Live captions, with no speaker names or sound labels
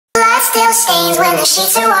still stains when the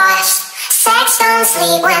sheets are washed. Sex don't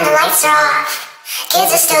sleep when the lights are off.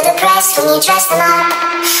 Kids are still depressed when you dress them up.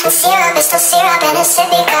 And syrup is still syrup in a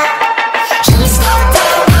sippy cup. He's still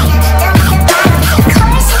dead.